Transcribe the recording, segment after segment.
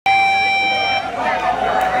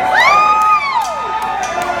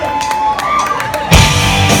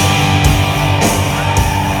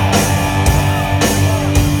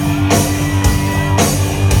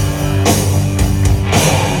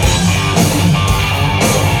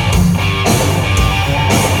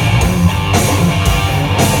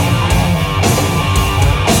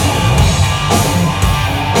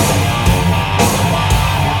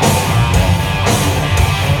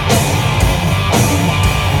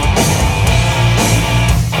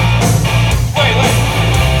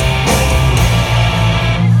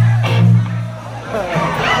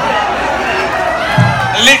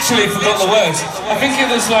literally forgot the words. I think it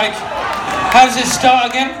was like, how does it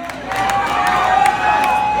start again?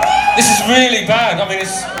 This is really bad. I mean,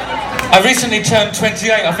 I recently turned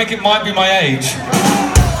 28. I think it might be my age.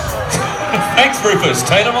 Thanks, Rufus.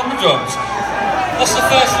 Taylor on the drums. What's the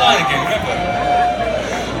first line again? Remember?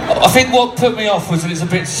 I think what put me off was that it's a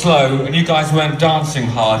bit slow and you guys weren't dancing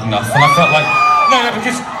hard enough, and I felt like, no,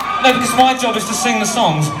 because my job is to sing the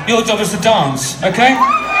songs, your job is to dance, okay?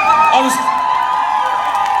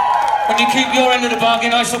 When you keep your end of the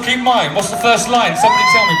bargain, I shall keep mine. What's the first line? Somebody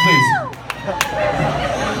tell me, please.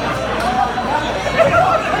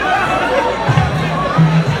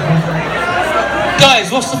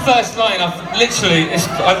 Guys, what's the first line?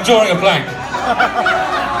 I'm drawing a blank.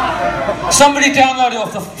 Somebody download it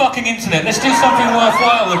off the fucking internet. Let's do something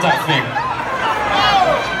worthwhile with that thing.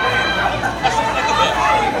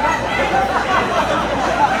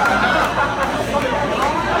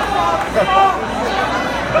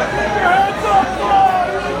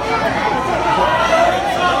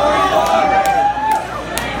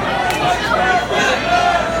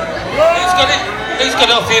 Who's got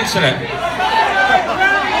it off the internet?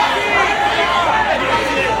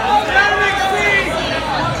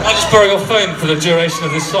 Can I just borrow your phone for the duration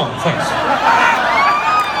of this song? Thanks.